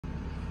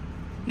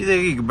You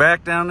think you can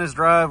back down this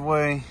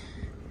driveway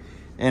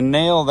and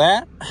nail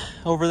that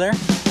over there?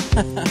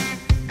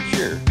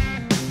 Sure.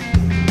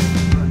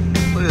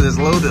 Look at this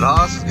load that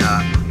Haas has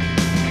got.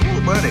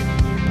 Oh, buddy.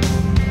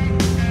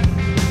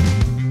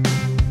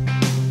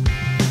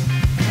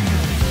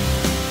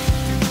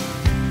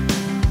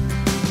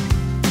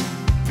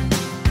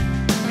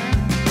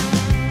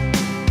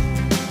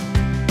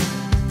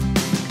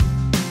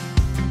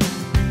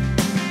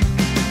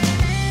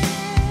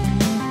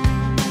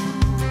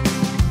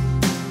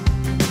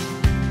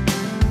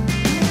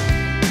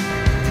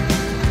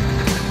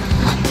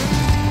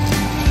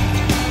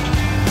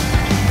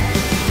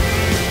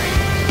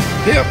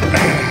 Yep.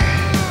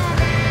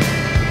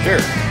 Sure.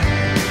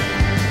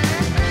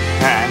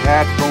 I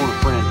have to phone a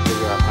friend to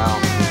figure out how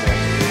to do that.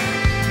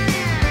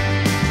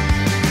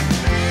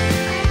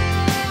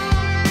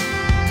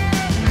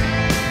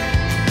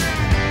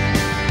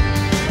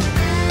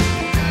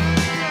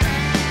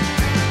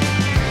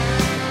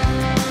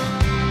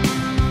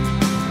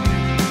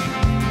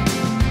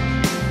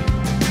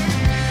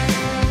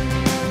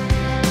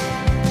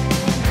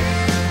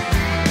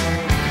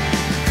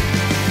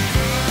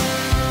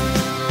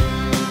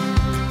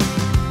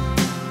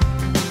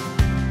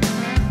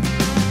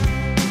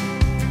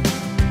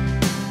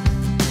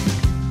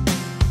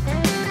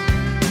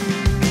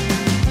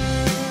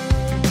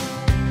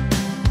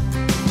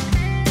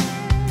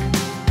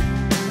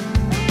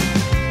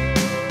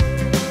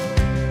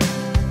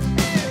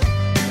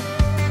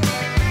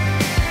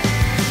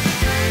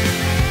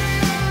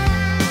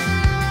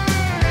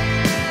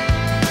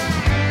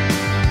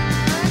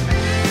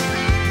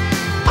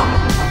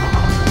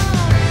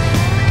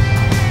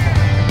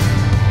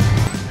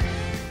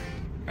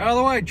 Out of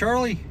the way,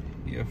 Charlie.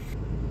 You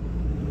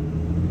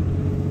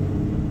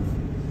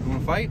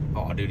want to fight?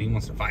 Oh, dude, he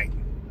wants to fight.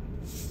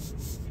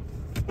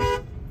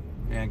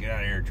 Yeah, get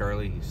out of here,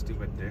 Charlie, you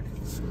stupid dick.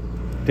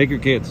 Take your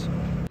kids.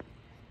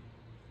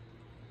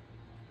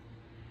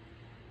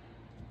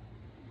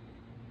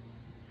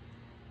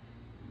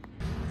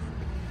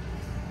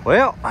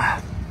 Well,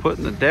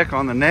 putting the deck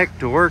on the neck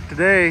to work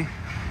today.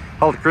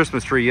 Hauled a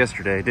Christmas tree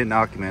yesterday, didn't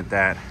document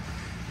that.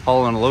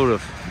 Hauling a load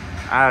of,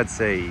 I'd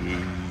say,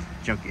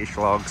 junky-ish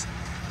logs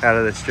out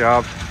of this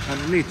job.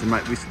 Underneath there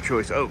might be some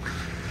choice oak,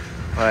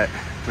 but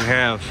we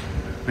have,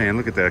 man,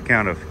 look at the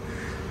count of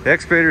the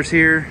excavators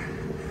here,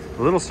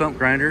 a little stump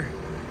grinder,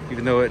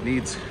 even though it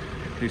needs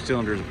new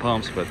cylinders and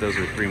pumps, but those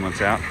are 3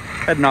 months out.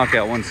 Had to knock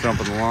out one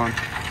stump on the lawn,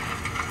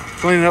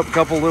 cleaning up a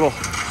couple little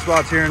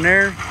spots here and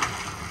there.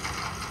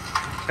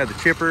 Had the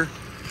chipper.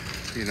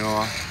 You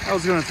know, I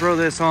was going to throw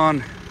this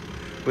on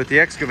with the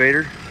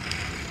excavator,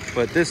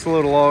 but this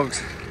load of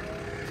logs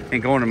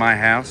ain't going to my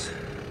house.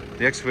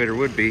 The excavator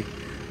would be.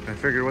 I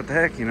figured, what the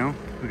heck, you know,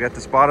 we got the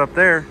spot up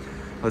there,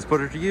 let's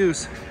put it to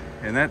use.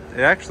 And that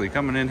actually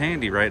coming in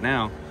handy right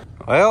now.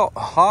 Well,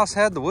 Haas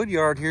had the wood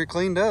yard here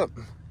cleaned up.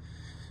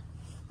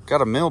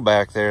 Got a mill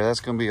back there. That's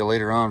going to be a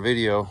later on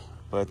video,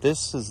 but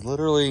this is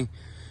literally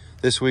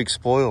this week's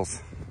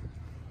spoils.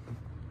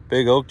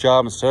 Big oak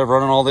job. Instead of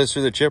running all this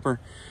through the chipper,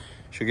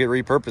 should get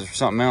repurposed for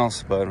something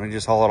else, but we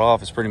just haul it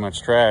off. It's pretty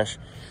much trash.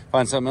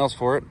 Find something else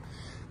for it.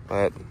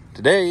 But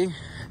today,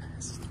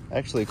 it's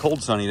actually a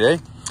cold, sunny day,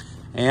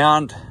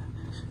 and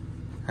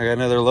I got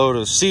another load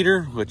of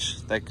cedar,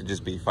 which that could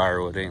just be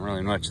firewood. Ain't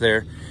really much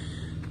there.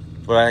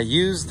 But I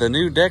used the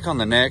new deck on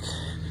the neck,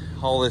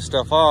 haul this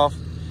stuff off.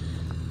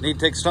 Need to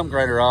take the stump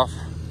grinder off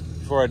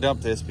before I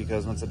dump this,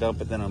 because once I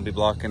dump it, then I'll be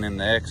blocking in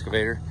the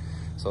excavator.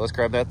 So let's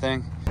grab that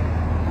thing.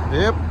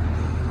 Yep,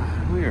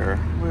 we are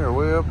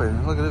way up here.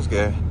 Look at this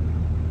guy.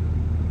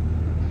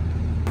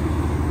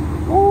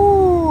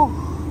 Ooh.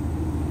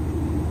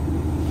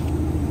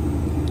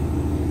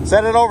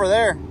 Set it over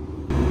there.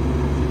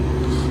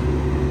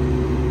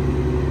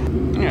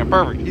 Yeah,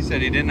 perfect. He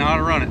said he didn't know how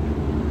to run it.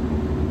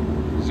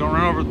 Just don't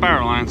run over the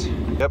power lines.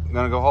 Yep,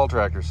 gonna go haul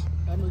tractors.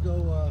 I'm gonna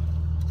go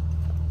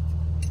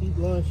eat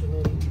lunch and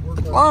then work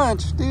on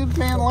lunch? Dude,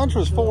 man, lunch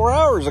was 4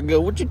 hours ago.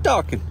 What you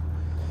talking?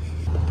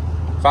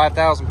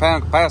 5,000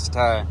 pound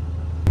capacity.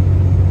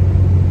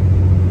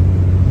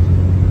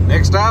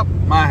 Next stop,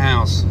 my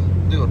house.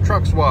 Do a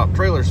truck swap,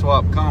 trailer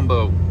swap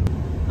combo.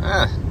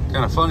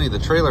 Kind of funny, the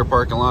trailer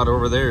parking lot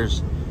over there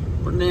is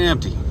pretty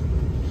empty.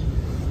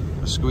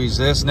 I'll squeeze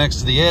this next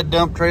to the Ed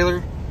dump trailer.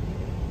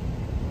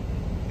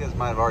 You guys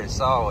might have already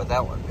saw what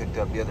that one picked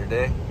up the other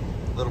day.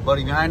 Little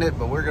buddy behind it,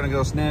 but we're gonna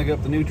go snag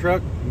up the new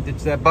truck and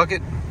ditch that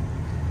bucket.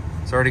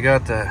 It's already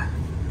got the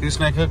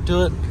gooseneck hooked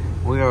to it.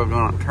 We are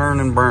gonna turn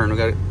and burn. We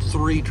got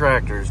 3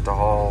 tractors to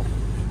haul.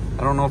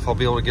 I don't know if I'll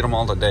be able to get them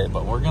all today,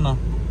 but we're gonna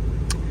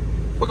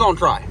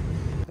try.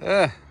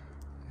 Got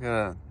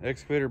an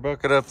excavator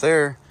bucket up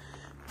there.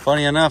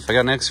 Funny enough, I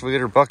got an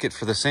excavator bucket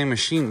for the same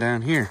machine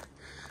down here.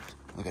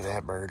 Look at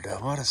that bird, though.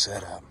 What a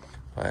setup.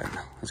 But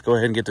let's go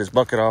ahead and get this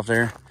bucket off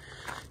there.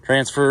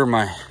 Transfer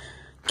my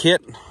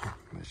kit,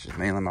 which is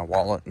mainly my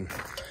wallet and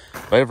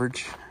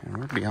beverage, and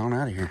we'll be on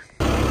out of here.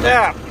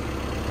 Yeah,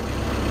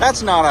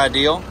 that's not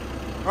ideal.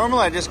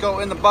 Normally I just go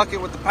in the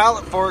bucket with the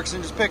pallet forks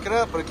and just pick it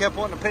up, but I kept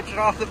wanting to pitch it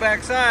off the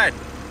back side.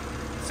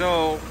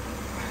 So,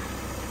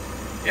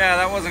 yeah,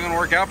 that wasn't gonna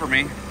work out for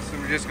me. So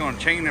we're just gonna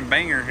chain and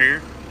banger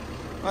here.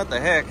 What the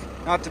heck?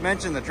 Not to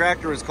mention the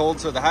tractor was cold,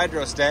 so the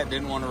hydrostat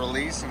didn't want to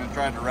release and it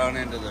tried to run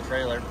into the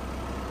trailer.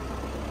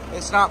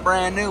 It's not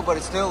brand new, but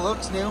it still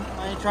looks new.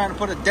 I ain't trying to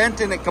put a dent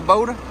in it,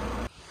 Kubota.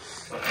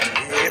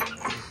 Yep.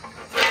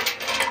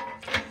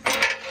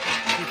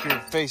 Keep your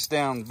face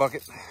down,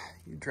 bucket.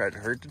 You tried to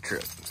hurt the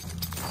truck.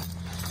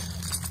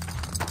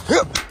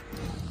 Yep.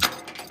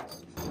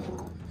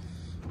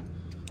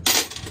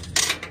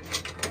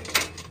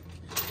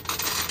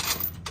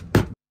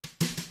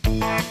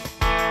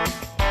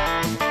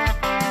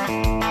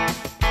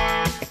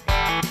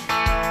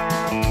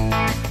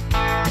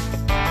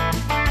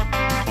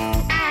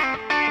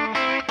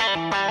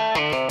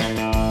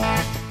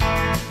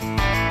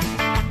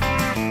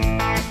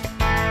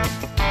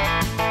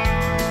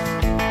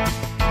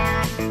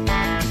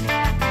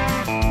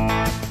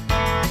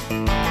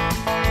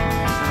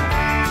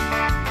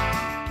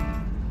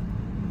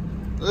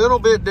 A little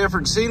bit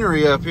different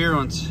scenery up here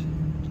once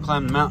you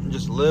climb the mountain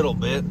just a little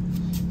bit.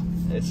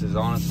 This is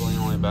honestly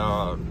only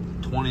about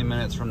 20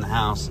 minutes from the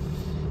house.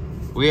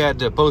 We had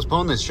to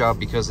postpone this shop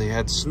because they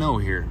had snow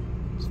here.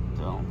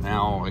 So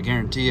now I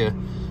guarantee you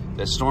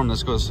that storm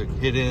that's supposed to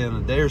hit in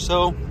a day or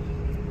so,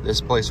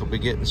 this place will be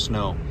getting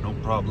snow, no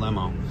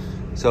problemo.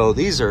 So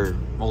these are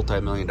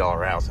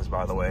multi-million-dollar houses,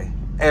 by the way.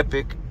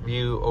 Epic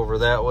view over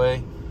that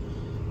way.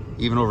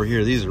 Even over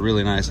here, these are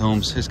really nice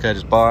homes. This guy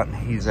just bought.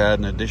 He's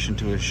adding an addition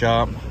to his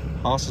shop.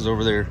 Hoss is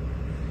over there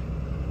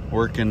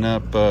working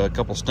up a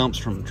couple stumps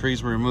from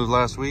trees we removed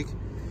last week.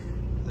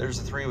 There's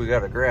the 3 we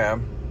got to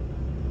grab.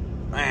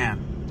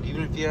 Man,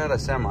 even if you had a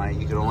semi,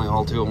 you could only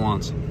haul 2 at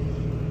once.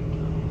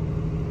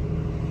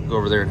 Go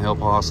over there and help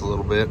Hoss a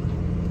little bit.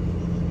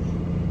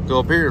 Go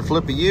up here and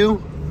flip a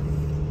U.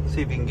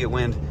 See if you can get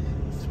wind.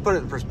 Just put it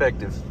in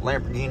perspective.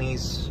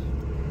 Lamborghinis,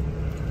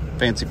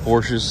 fancy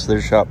Porsches.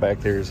 Their shop back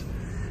there is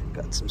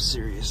got some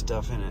serious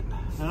stuff in it.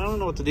 I don't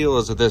know what the deal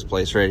is with this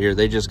place right here.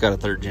 They just got a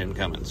 3rd gen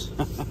Cummins.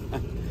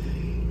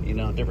 You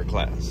know, different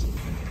class.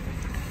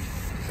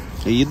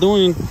 How you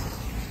doing?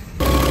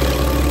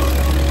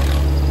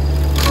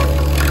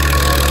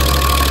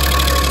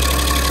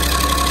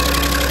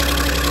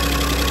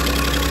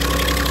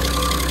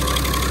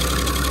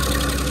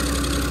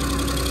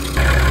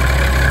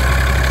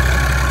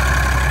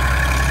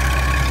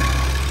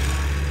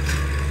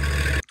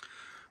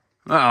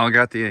 I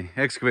got the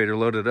excavator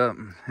loaded up.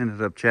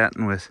 Ended up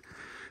chatting with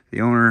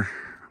the owner.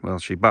 Well,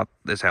 she bought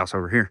this house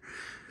over here.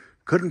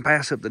 Couldn't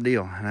pass up the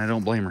deal, and I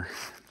don't blame her.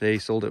 They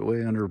sold it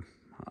way under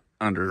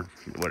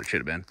what it should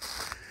have been.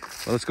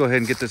 Well, let's go ahead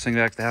and get this thing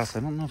back to the house. I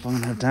don't know if I'm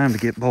gonna have time to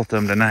get both of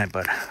them tonight,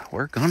 but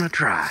we're gonna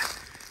try.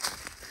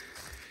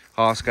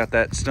 Hoss got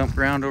that stump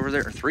ground over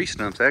there, or 3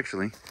 stumps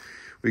actually.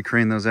 We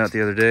craned those out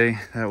the other day.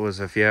 That was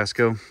a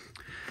fiasco.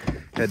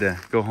 Had to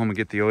go home and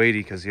get the 080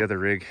 because the other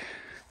rig,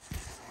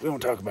 we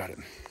won't talk about it.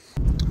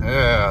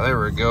 Yeah, there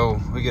we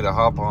go. We get to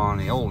hop on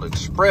the old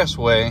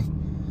expressway.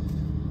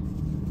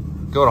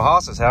 Go to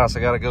Hoss's house. I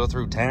got to go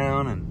through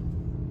town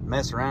and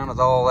mess around with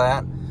all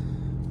that.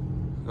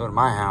 Go to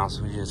my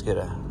house. We just get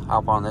to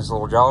hop on this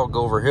little jog,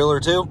 go over a hill or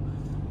 2,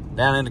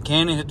 down into the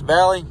canyon, hit the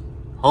valley,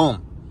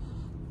 home.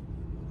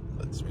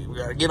 We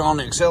got to get on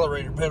the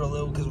accelerator pedal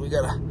though, because we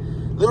got a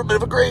little bit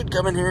of a grade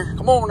coming here.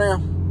 Come on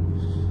now.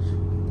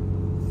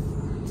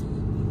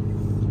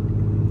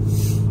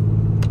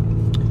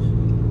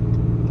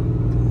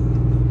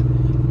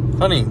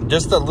 Honey,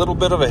 just a little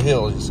bit of a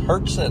hill just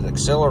hurts that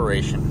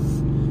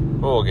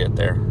acceleration. We'll get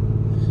there.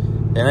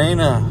 It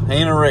ain't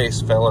a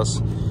race,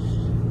 fellas.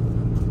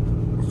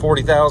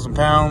 40,000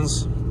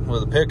 pounds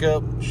with a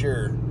pickup,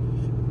 sure.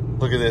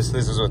 Look at this.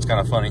 This is what's kind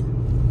of funny.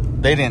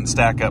 They didn't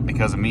stack up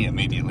because of me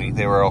immediately.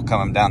 They were all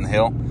coming down the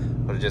hill,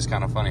 but it's just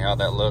kind of funny how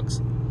that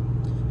looks.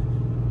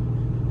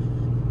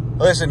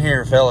 Listen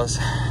here, fellas.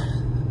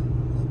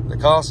 The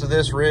cost of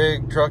this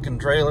rig, truck and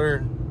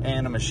trailer,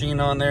 and a machine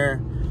on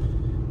there,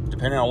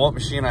 depending on what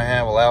machine I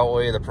have, will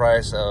outweigh the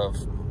price of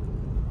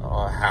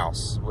a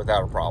house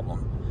without a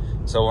problem.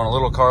 So when a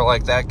little car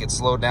like that gets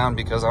slowed down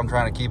because I'm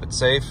trying to keep it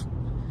safe,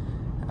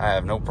 I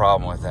have no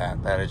problem with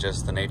that. That is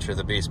just the nature of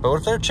the beast. But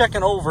if they're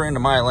checking over into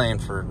my lane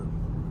for,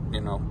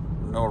 you know,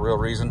 no real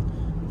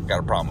reason, got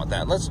a problem with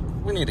that.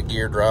 We need a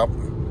gear drop.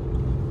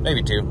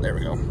 Maybe 2. There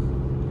we go.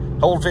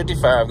 Hold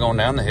 55 going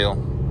down the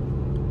hill.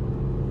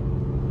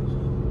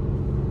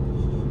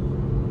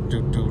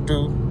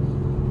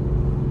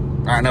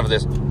 All right, enough of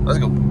this. Let's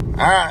go. All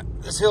right,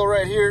 this hill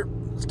right here.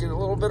 Let's get a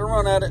little bit of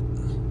run at it.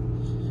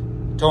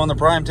 Towing the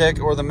Prime Tech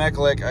or the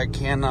Mechalek, I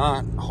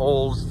cannot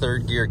hold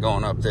 3rd gear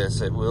going up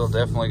this. It will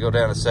definitely go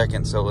down a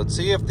 2nd. So let's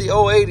see if the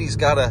 080's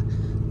got a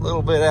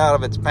little bit out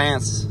of its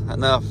pants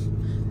enough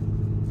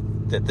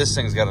that this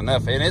thing's got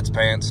enough in its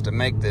pants to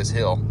make this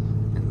hill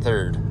in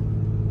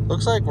 3rd.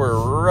 Looks like we're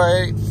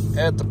right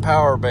at the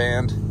power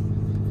band.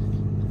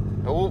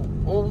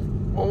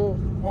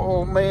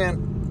 Oh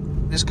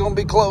man, it's gonna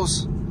be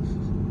close.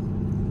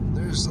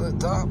 There's the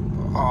top.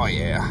 Oh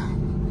yeah.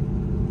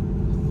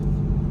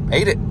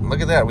 ate it.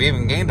 Look at that. We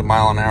even gained a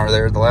mile an hour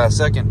there at the last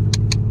second.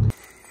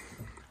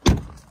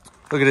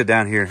 Look at it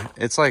down here.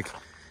 It's like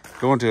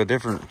going to a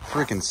different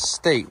freaking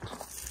state.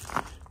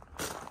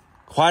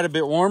 Quite a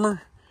bit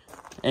warmer.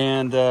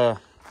 And we're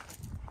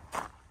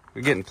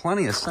getting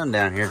plenty of sun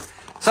down here.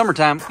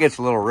 Summertime gets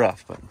a little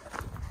rough, but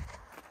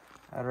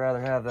I'd rather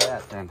have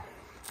that than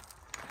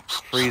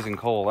freezing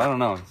cold. I don't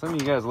know. Some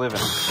of you guys live in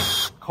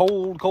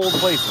cold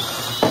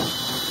places.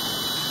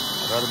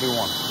 I'd rather be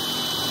warm.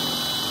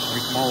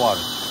 Drink some more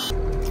water.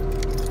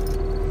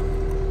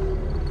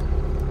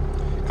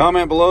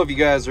 Comment below if you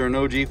guys are an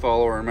OG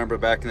follower. Remember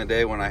back in the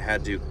day when I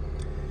had to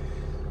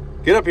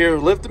get up here,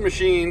 lift the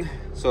machine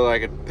so I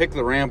could pick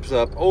the ramps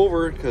up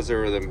over, because there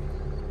were the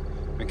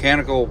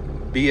mechanical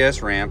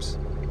BS ramps.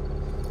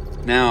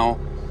 Now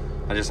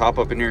I just hop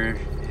up in here,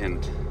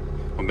 and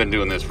I've been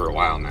doing this for a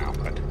while now,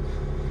 but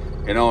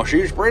you know,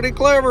 she's pretty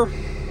clever.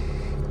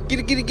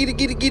 Get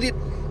it.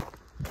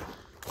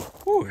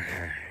 Whew,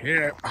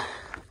 yeah.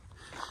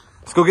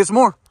 Let's go get some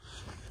more.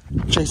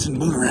 Chasing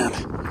the moon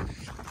around.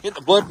 Get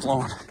the blood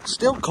flowing.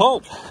 Still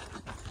cold.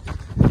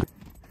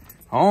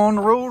 On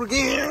the road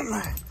again.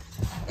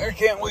 I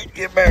can't wait to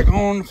get back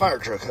on the fire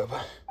truck up.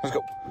 Let's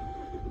go.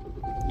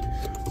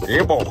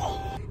 Yeah, boy.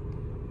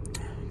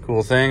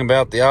 Cool thing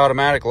about the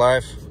automatic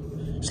life.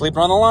 Sleeping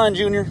on the line,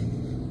 Junior.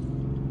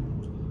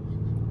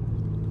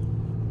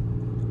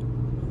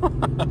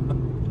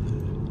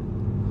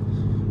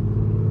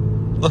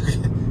 Look.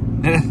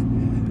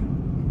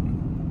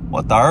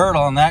 What the hurt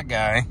on that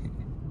guy.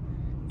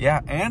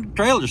 Yeah, and the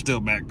trailer's still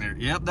back there.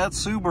 Yep, that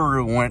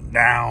Subaru went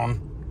down.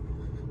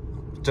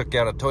 Took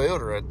out a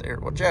Toyota right there.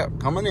 Watch out,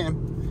 coming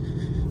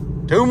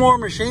in. 2 more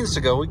machines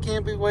to go. We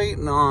can't be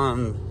waiting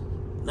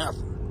on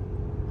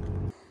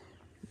nothing.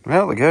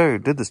 Well, the guy who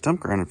did the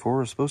stump grinding for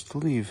was supposed to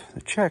leave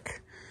a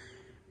check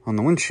on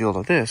the windshield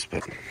of this,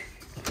 but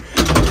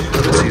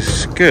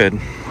he's good.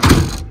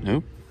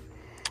 Nope.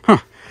 Huh.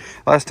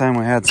 Last time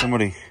we had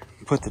somebody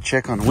put the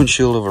check on the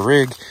windshield of a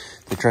rig,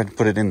 they tried to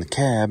put it in the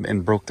cab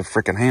and broke the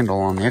frickin' handle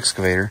on the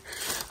excavator.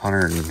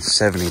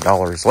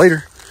 $170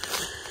 later.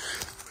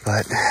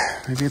 But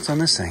maybe it's on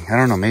this thing. I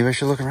don't know. Maybe I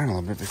should look around a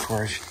little bit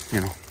before I,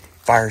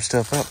 fire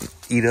stuff up and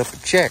eat up a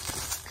check.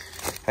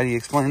 How do you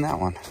explain that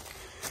one?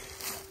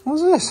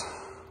 What's this?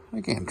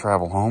 I can't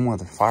travel home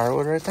with a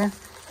firewood right there.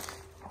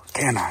 Or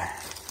can I?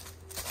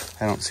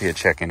 I don't see a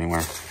check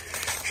anywhere.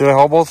 Should I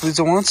haul both of these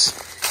at once?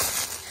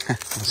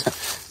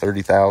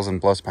 30,000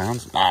 plus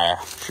pounds? Nah,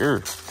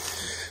 sure.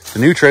 The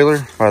new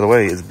trailer, by the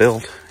way, is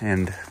built,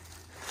 and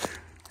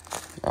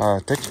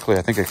technically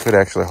I think I could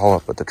actually haul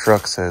it, but the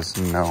truck says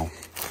no.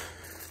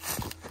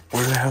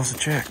 Where the hell's the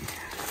check?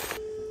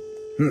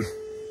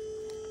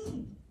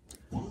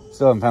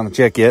 Still haven't found the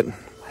check yet.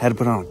 Had to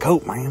put on a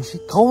coat, man. It's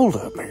cold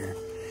up here.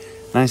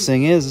 Nice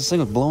thing is, this thing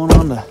was blowing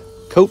on the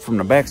coat from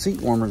the back seat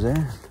warmers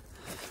there.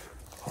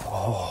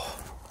 Oh,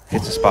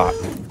 it's a spot.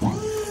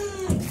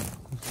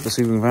 Let's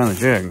see if we can find the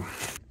check.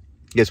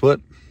 Guess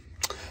what?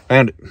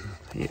 Found it.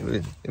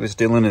 It was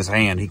still in his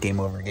hand. He came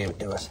over and gave it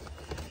to us.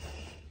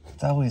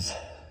 It's always,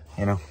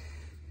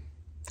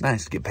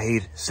 nice to get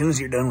paid as soon as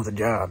you're done with a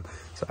job.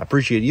 So I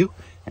appreciate you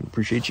and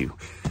appreciate you.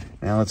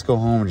 Now let's go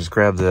home and just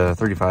grab the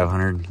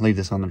 3500, leave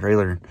this on the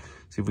trailer,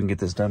 see if we can get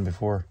this done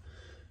before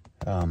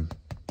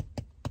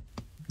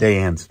day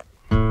ends.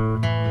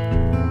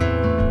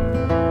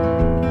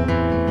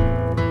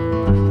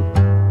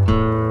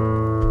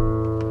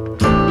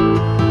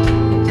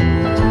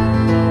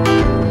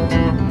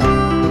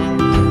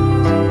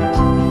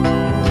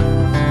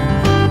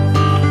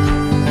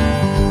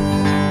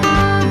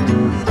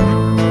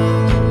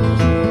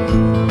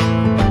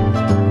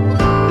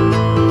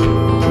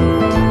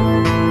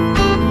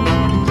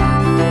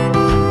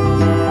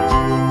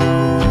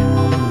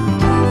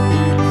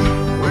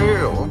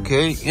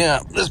 Yeah,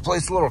 this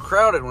place is a little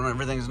crowded when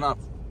everything's not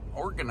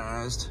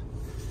organized.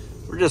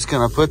 We're just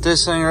gonna put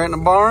this thing right in the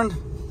barn,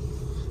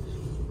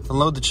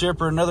 unload the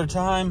chipper another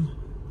time.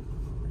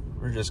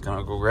 We're just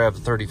gonna go grab the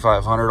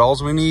 3500. All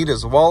we need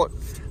is a wallet,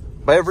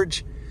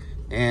 beverage,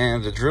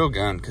 and a drill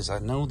gun, because I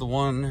know the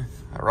one,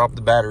 I robbed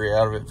the battery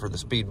out of it for the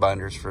speed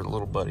binders for the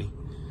little buddy.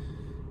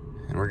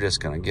 And we're just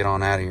gonna get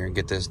on out of here and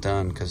get this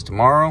done, because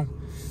tomorrow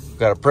we've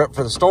got to prep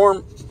for the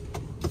storm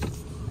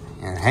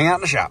and hang out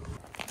in the shop.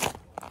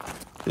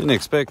 Didn't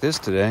expect this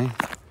today.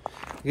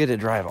 I get to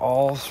drive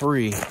all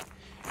 3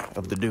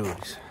 of the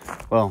dualies.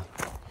 Well,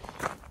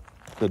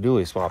 the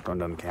dually swap run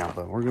doesn't count,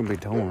 but we're going to be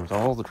towing with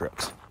all the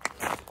trucks.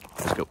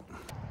 Let's go.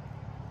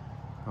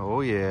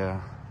 Oh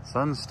yeah,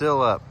 sun's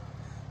still up,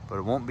 but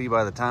it won't be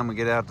by the time we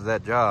get out to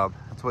that job.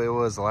 That's the way it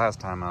was the last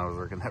time I was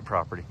working that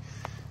property.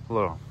 A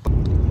little, I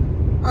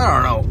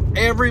don't know,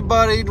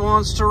 everybody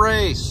wants to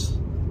race.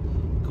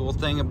 Cool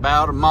thing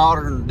about a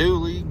modern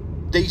dually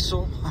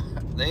diesel,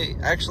 they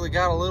actually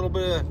got a little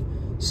bit of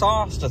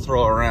sauce to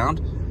throw around.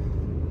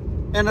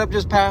 End up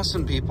just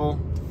passing people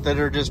that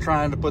are just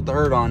trying to put the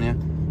hurt on you.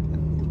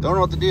 Don't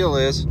know what the deal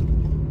is.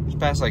 Just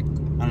passed like, I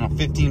don't know,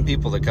 15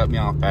 people that cut me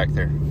off back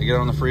there. They get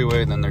on the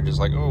freeway and then they're just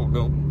like, oh,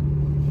 no.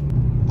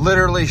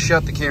 Literally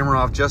shut the camera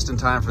off just in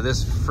time for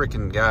this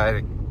freaking guy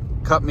to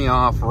cut me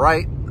off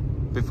right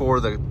before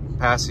the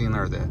passing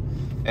or the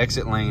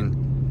exit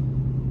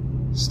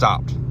lane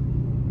stopped.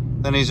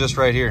 Then he's just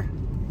right here.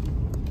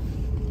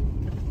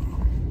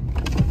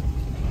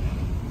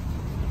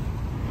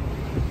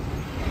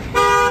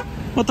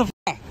 What the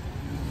f?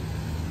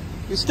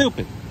 You're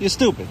stupid. You're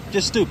stupid.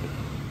 Just stupid.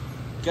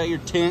 Got your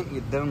tent,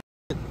 you dumb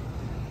shit.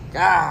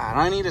 God,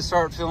 I need to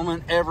start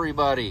filming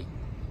everybody.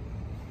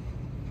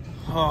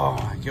 Oh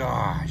my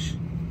gosh.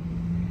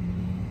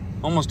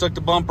 Almost took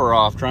the bumper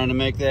off trying to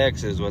make the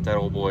X's, what that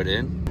old boy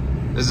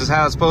did. This is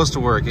how it's supposed to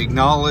work.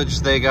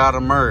 Acknowledge they gotta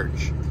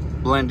merge.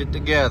 Blend it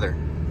together.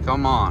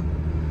 Come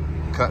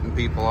on. Cutting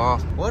people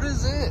off. What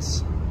is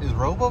this? Is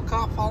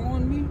RoboCop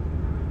following me?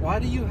 Why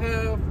do you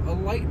have a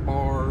light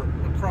bar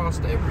across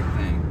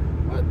everything?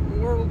 What in the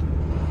world?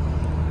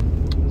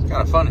 It's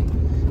kind of funny.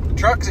 The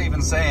truck's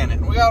even saying it.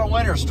 We got a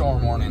winter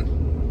storm warning.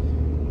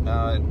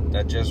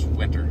 That's just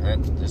winter.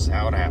 That's just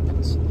how it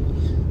happens.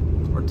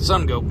 Where'd the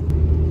sun go?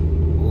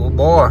 Oh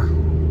boy.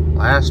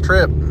 Last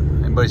trip.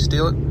 Anybody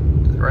steal it?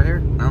 Is it right here?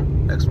 No?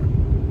 Next one.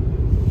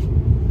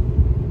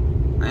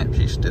 Man,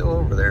 she's still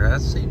over there. I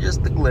see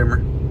just the glimmer.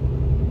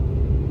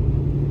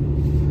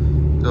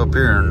 Go up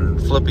here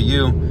and flip a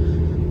U.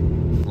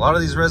 A lot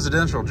of these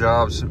residential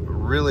jobs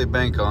really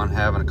bank on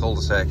having a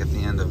cul-de-sac at the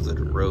end of the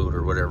road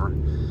or whatever.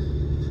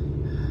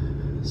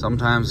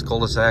 Sometimes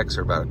cul-de-sacs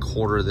are about a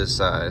quarter this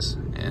size,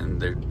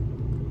 and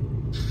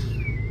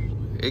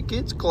it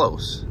gets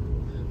close.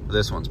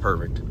 This one's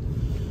perfect.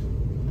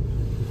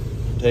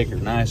 Take her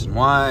nice and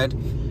wide,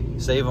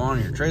 save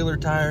on your trailer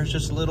tires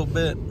just a little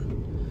bit.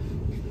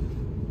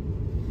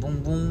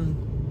 Boom, boom.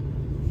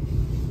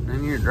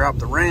 Then you drop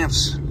the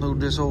ramps, load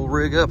this old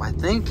rig up. I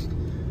think,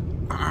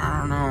 I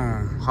don't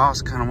know,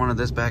 Haas kind of wanted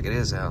this back at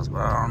his house,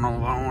 but I don't know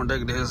if I want to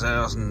take it to his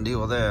house and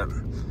deal with that.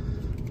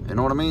 You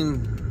know what I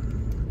mean?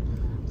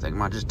 I think I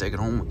might just take it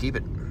home and keep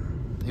it.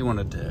 He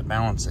wanted to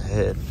balance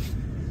ahead.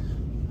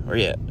 Where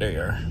you at? There you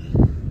are.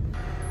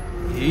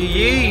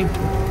 Yee.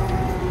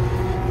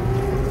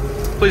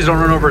 Please don't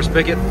run over a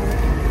spigot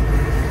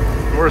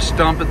or a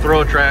stump and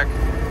throw a track.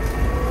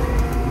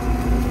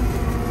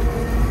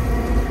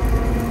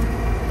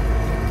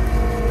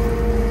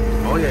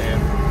 Oh yeah.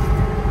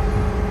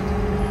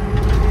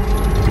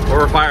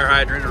 Or a fire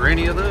hydrant or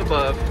any of the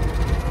above.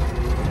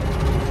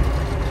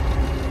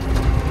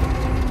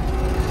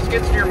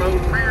 Skid steer mode.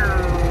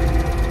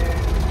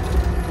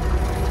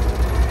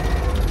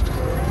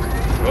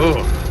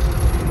 Oh.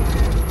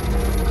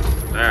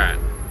 Alright.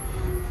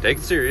 Take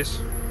it serious.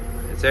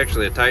 It's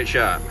actually a tight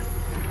shot.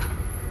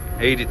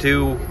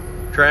 82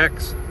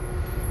 tracks.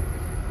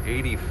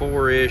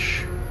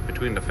 84-ish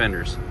between the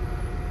fenders.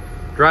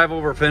 Drive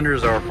over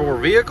fenders are for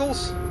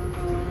vehicles.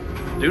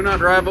 Do not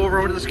drive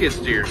over with the skid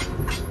steer.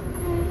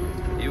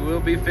 You will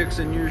be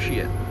fixing your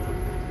shit.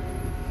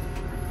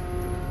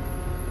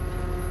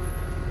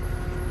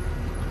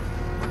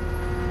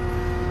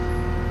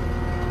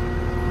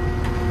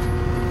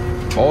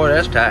 Boy,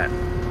 that's tight.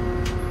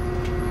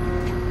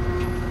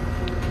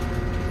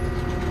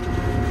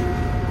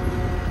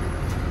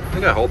 I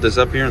think I hold this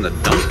up here in the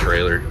dump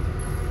trailer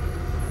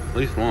at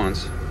least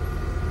once.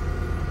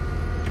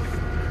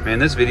 Man,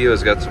 this video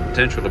has got some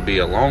potential to be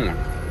a long one.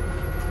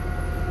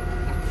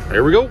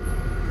 There we go.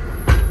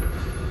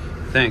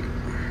 I think,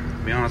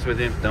 to be honest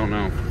with you, don't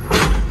know.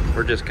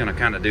 We're just gonna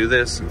kind of do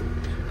this and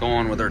go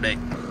on with our day.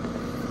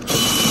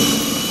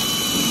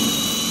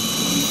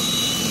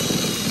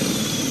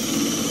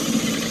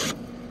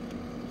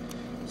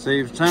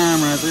 Saves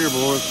time right there,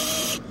 boys.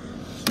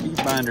 Speed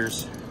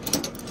binders.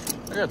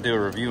 I gotta do a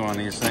review on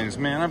these things.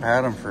 Man, I've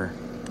had them for,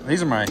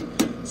 these are my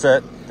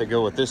set that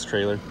go with this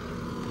trailer.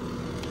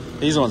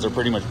 These ones are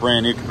pretty much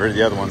brand new compared to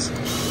the other ones.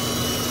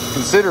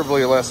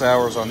 Considerably less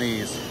hours on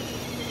these.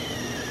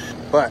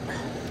 But,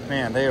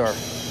 man, they are,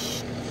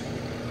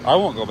 I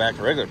won't go back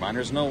to regular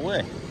binders, no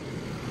way.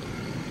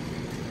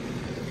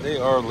 They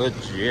are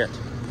legit.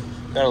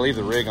 Gotta leave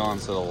the rig on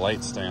so the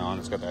lights stay on.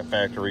 It's got that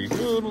factory,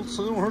 oh,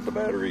 don't hurt the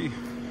battery.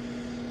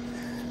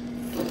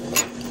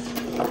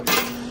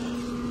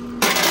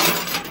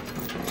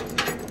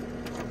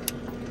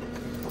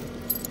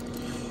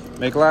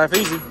 Make life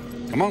easy.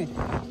 Come on.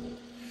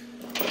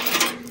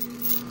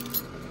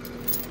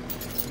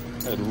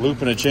 Had a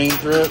loop and a chain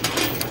through it.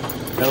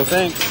 No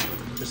thanks.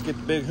 Just get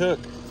the big hook.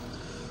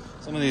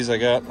 Some of these I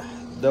got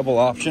double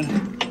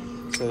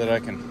option so that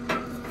I can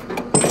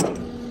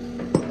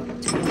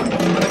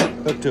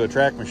hook to a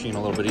track machine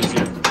a little bit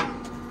easier.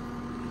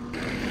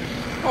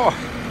 Oh,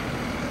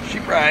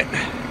 sheep right.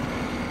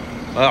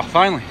 Well,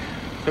 finally,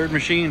 third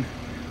machine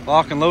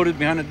lock and loaded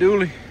behind the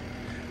dually.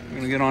 I'm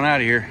gonna get on out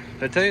of here.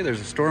 Did I tell you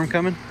there's a storm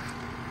coming?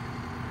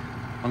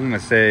 I'm gonna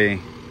say a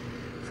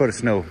foot of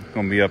snow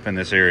gonna be up in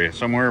this area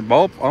somewhere. I'm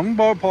gonna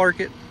ballpark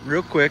it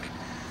real quick.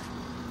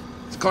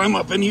 Let's climb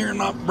up in here and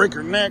not break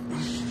her neck.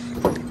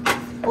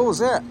 What was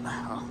that?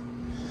 Oh.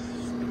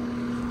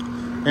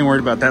 Ain't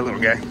worried about that little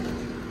guy.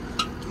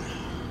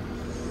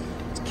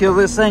 Let's kill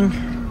this thing.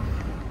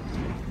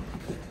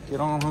 get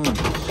on home.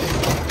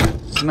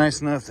 It's nice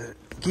enough that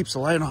it keeps the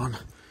light on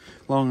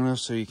long enough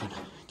so you can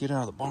get out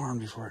of the barn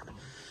before it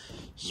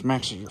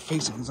smacks your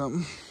face on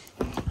something.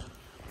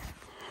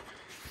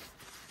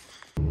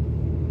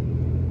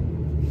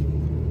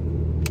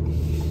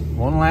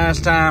 One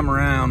last time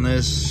around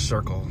this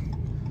circle,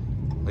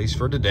 at least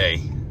for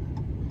today.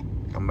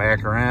 Come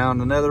back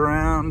around another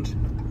round,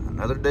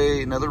 another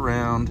day, another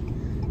round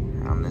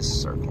around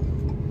this circle.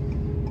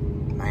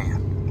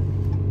 Man,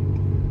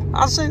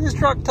 I'll say this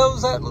truck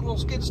tows that little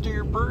skid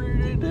steer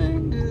pretty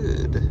dang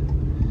good.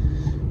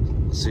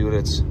 Let's see what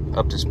its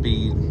up to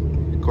speed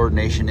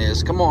coordination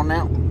is. Come on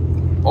now,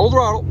 full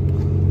throttle.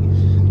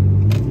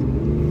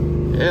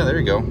 Yeah, there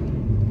you go.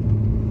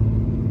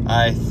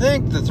 I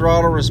think the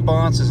throttle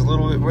response is a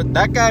little bit,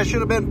 that guy should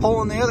have been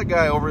pulling the other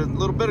guy over a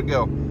little bit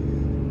ago.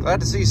 Glad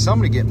to see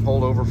somebody getting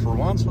pulled over for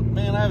once, but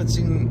man, I haven't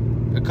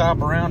seen a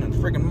cop around in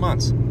friggin'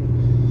 months.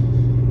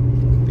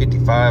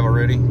 55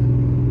 already.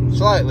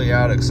 Slightly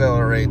out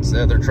accelerates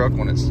the other truck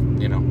when it's,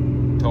 you know,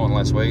 towing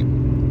less weight.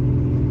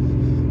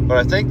 But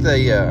I think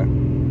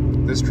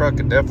this truck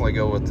could definitely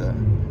go with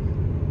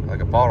like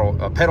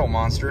a pedal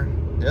monster.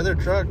 The other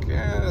truck,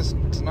 yeah,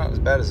 it's not as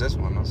bad as this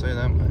one, I'll say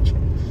that much.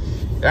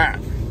 All right,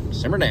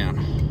 simmer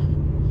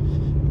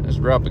down. Let's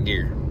drop a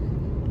gear.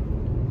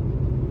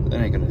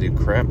 That ain't gonna do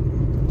crap.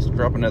 Let's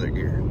drop another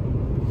gear.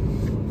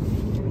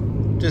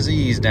 Just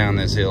ease down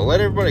this hill. Let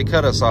everybody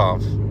cut us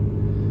off.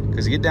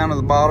 Because you get down to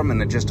the bottom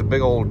and it's just a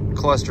big old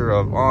cluster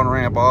of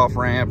on-ramp,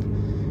 off-ramp.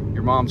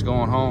 Your mom's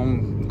going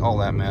home, all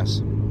that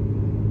mess.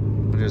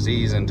 We'll just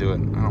ease into it.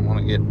 I don't want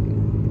to get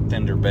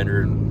fender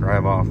bender and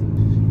drive off.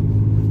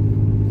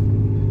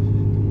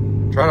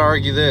 Try to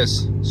argue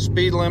this.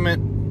 Speed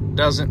limit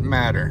doesn't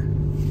matter.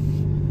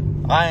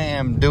 I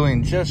am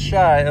doing just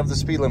shy of the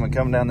speed limit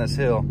coming down this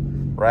hill,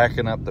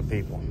 racking up the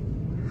people.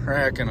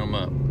 Racking them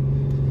up.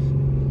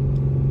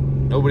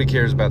 Nobody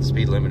cares about the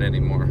speed limit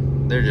anymore.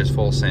 They're just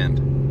full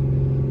send.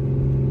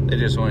 They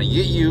just want to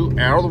get you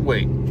out of the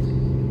way.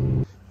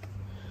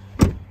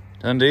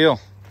 Done deal.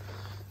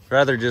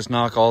 Rather just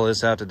knock all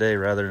this out today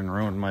rather than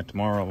ruin my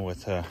tomorrow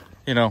with,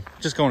 you know,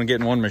 just going and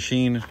getting one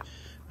machine,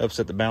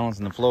 upset the balance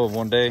and the flow of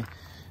one day.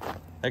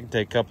 That can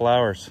take a couple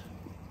hours.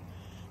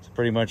 It's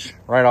pretty much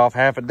right off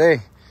half a day.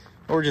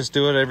 Or just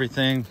do it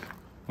everything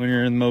when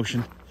you're in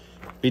motion.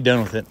 Be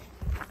done with it.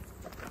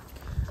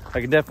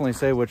 I can definitely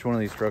say which one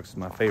of these trucks is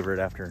my favorite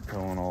after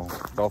towing all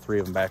three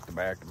of them back to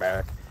back to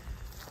back.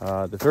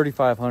 The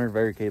 3500,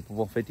 very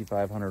capable.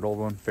 5500 old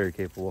one, very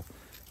capable.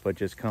 But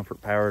just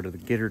comfort power to the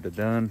get her to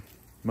done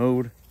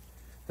mode.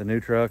 The new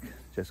truck,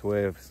 just a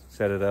way of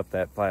set it up,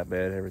 that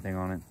flatbed, everything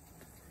on it.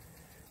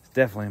 It's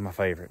definitely my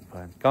favorite.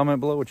 But comment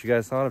below what you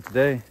guys thought of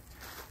today.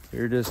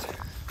 We're just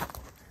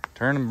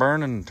turn and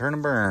burn and turn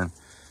and burn.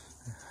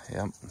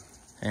 Yep.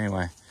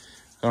 Anyway,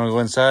 gonna go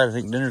inside. I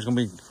think dinner's gonna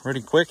be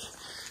pretty quick.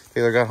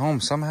 Taylor got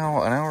home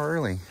somehow an hour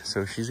early,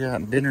 so she's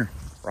got dinner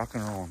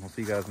rocking and rolling. We'll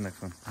see you guys in the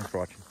next one. Thanks for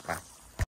watching. Bye.